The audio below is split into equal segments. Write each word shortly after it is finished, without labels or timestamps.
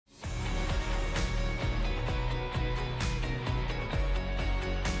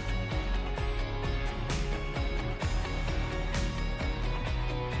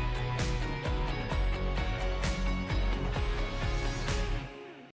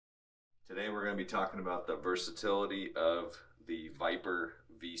we're going to be talking about the versatility of the Viper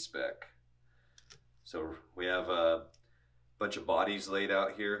VSPEC. So we have a bunch of bodies laid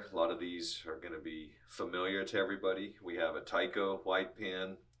out here. A lot of these are going to be familiar to everybody. We have a Tyco wide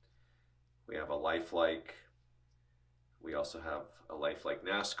pan. We have a Lifelike. We also have a Lifelike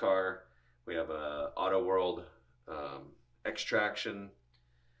NASCAR. We have a Auto World Extraction.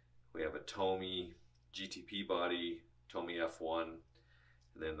 We have a Tomy GTP body, Tomy F1.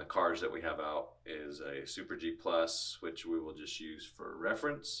 And then the cars that we have out is a Super G Plus, which we will just use for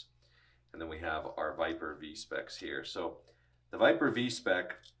reference. And then we have our Viper VSPECs here. So the Viper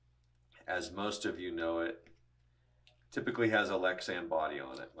VSPEC, as most of you know it, typically has a lexan body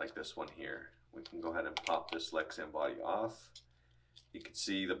on it, like this one here. We can go ahead and pop this lexan body off. You can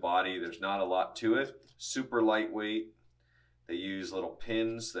see the body, there's not a lot to it. Super lightweight. They use little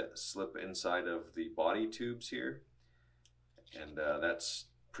pins that slip inside of the body tubes here. And that's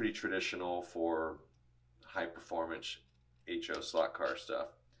pretty traditional for high performance HO slot car stuff.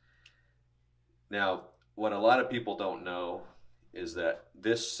 Now, what a lot of people don't know is that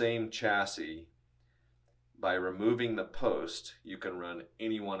this same chassis, by removing the post, you can run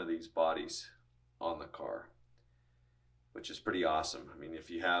any one of these bodies on the car, which is pretty awesome. I mean, if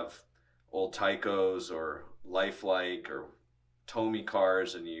you have old Tycos or Lifelike or Tomy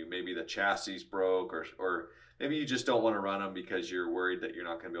cars and maybe the chassis broke, or maybe you just don't want to run them because you're worried that you're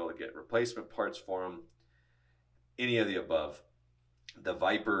not going to be able to get replacement parts for them, any of the above, the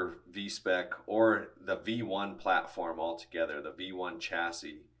Viper VSPEC or the V1 platform altogether, the V1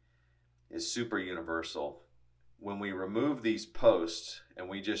 chassis, is super universal. When we remove these posts and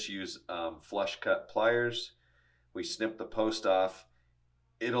we just use flush cut pliers, we snip the post off,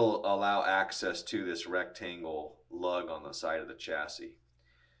 it'll allow access to this rectangle lug on the side of the chassis.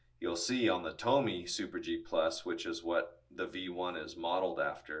 You'll see on the Tomy Super G Plus, which is what the V1 is modeled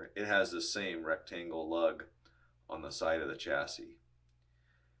after, it has the same rectangle lug on the side of the chassis.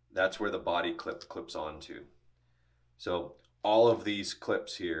 That's where the body clip clips onto. So all of these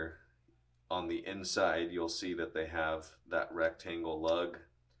clips here on the inside, you'll see that they have that rectangle lug,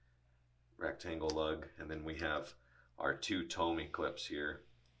 and then we have our two Tomy clips here,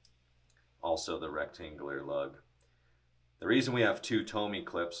 also the rectangular lug. The reason we have two Tomy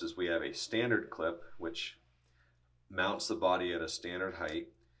clips is we have a standard clip, which mounts the body at a standard height.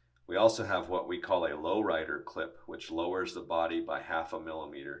 We also have what we call a lowrider clip, which lowers the body by 0.5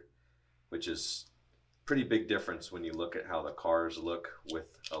 millimeter, which is pretty big difference when you look at how the cars look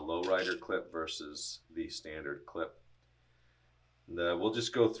with a lowrider clip versus the standard clip. And, we'll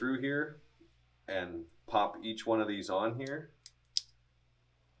just go through here and pop each one of these on here.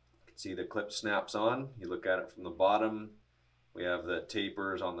 You can see the clip snaps on. You look at it from the bottom. We have the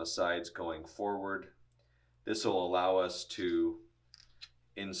tapers on the sides going forward. This will allow us to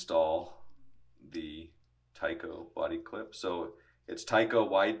install the Tyco body clip. So it's Tyco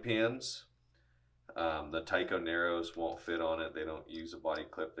wide pans. The Tyco narrows won't fit on it. They don't use a body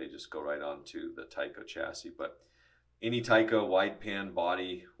clip. They just go right onto the Tyco chassis. But any Tyco wide pan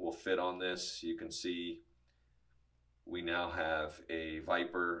body will fit on this. You can see we now have a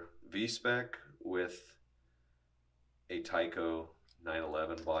Viper VSPEC with a Tyco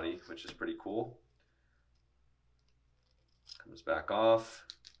 911 body, which is pretty cool. Comes back off.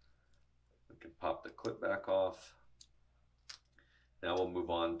 We can pop the clip back off. Now we'll move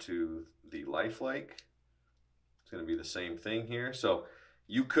on to the Lifelike. It's going to be the same thing here. So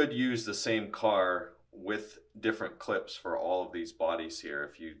you could use the same car with different clips for all of these bodies here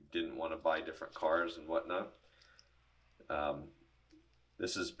if you didn't want to buy different cars and whatnot.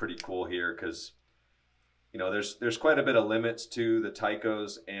 This is pretty cool here because, you know, there's quite a bit of limits to the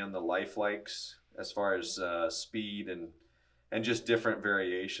Tycos and the Lifelikes as far as speed and just different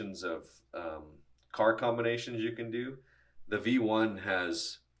variations of car combinations you can do. The V1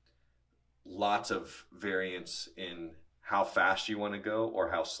 has lots of variants in how fast you want to go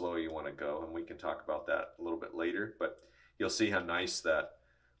or how slow you want to go, and we can talk about that a little bit later, but you'll see how nice that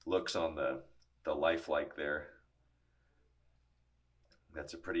looks on the Lifelike there.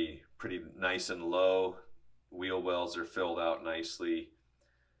 That's a pretty nice and low. Wheel wells are filled out nicely.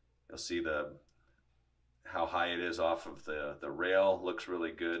 You'll see how high it is off of the rail. Looks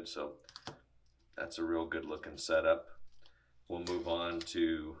really good, so that's a real good looking setup. We'll move on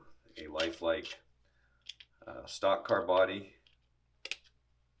to a Lifelike stock car body.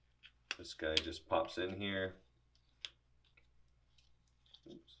 This guy just pops in here.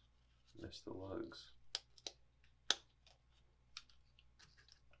 Oops, missed the lugs.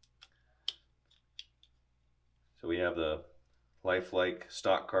 So we have the Lifelike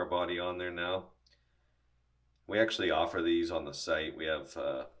stock car body on there now. We actually offer these on the site. We have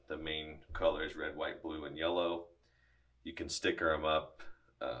the main colors, red, white, blue, and yellow. You can sticker them up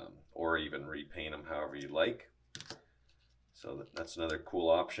or even repaint them however you like. So that's another cool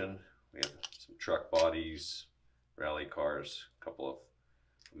option. We have some truck bodies, rally cars, a couple of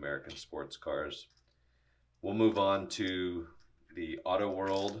American sports cars. We'll move on to the Auto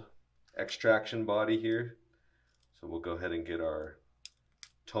World extraction body here. So we'll go ahead and get our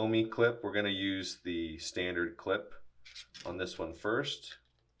Tomy clip. We're going to use the standard clip on this one first.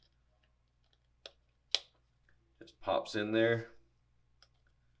 Just pops in there.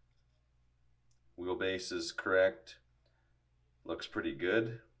 Wheelbase is correct. Looks pretty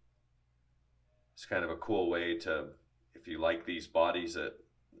good. It's kind of a cool way to, if you like these bodies that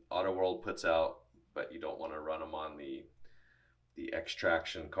Auto World puts out, but you don't want to run them on the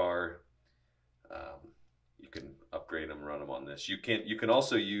extraction car, you can upgrade them, run them on this. You can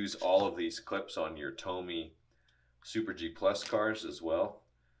also use all of these clips on your Tomy Super G Plus cars as well.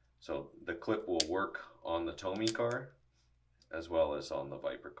 So the clip will work on the Tomy car as well as on the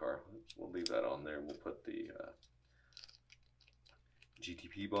Viper car. We'll leave that on there. We'll put the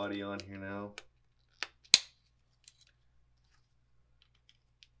GTP body on here now.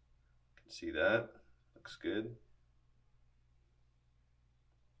 See that? Looks good.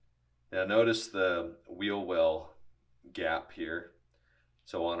 Now notice the wheel well gap here.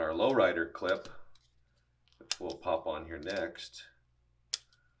 So on our lowrider clip, which we'll pop on here next,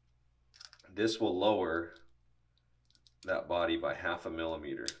 this will lower that body by 0.5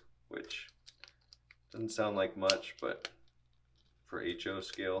 millimeter, which doesn't sound like much, but for HO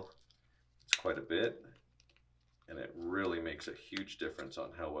scale, it's quite a bit. And it really makes a huge difference on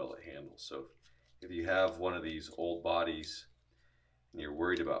how well it handles. So if you have one of these old bodies and you're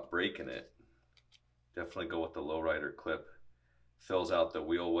worried about breaking it, definitely go with the lowrider clip. Fills out the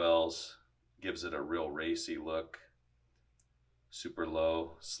wheel wells, gives it a real racy look. Super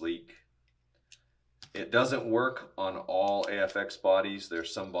low, sleek. It doesn't work on all AFX bodies.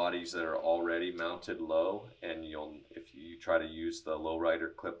 There's some bodies that are already mounted low, and if you try to use the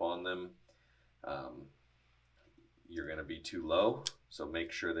lowrider clip on them, you're going to be too low. So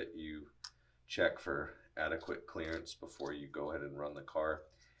make sure that you check for adequate clearance before you go ahead and run the car.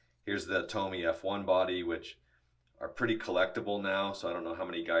 Here's the Tomy F1 body, which are pretty collectible now, so I don't know how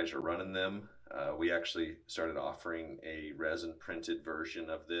many guys are running them. We actually started offering a resin printed version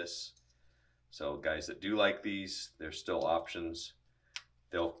of this. So guys that do like these, there's still options.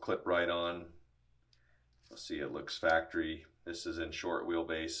 They'll clip right on. You'll see it looks factory. This is in short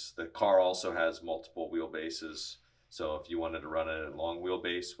wheelbase. The car also has multiple wheelbases. So if you wanted to run it in long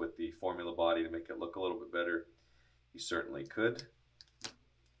wheelbase with the formula body to make it look a little bit better, you certainly could.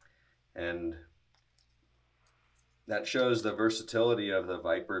 And that shows the versatility of the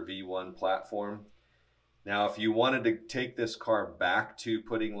Viper V1 platform. Now, if you wanted to take this car back to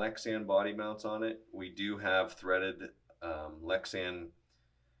putting lexan body mounts on it, we do have threaded lexan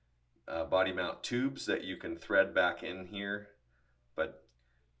body mount tubes that you can thread back in here. But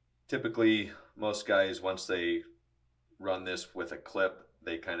typically, most guys, once they run this with a clip,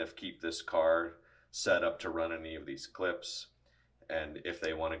 they kind of keep this car set up to run any of these clips. And if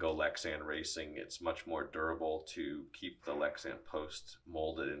they want to go lexan racing, it's much more durable to keep the lexan post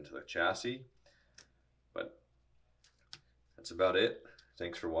molded into the chassis. But that's about it.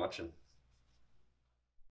 Thanks for watching.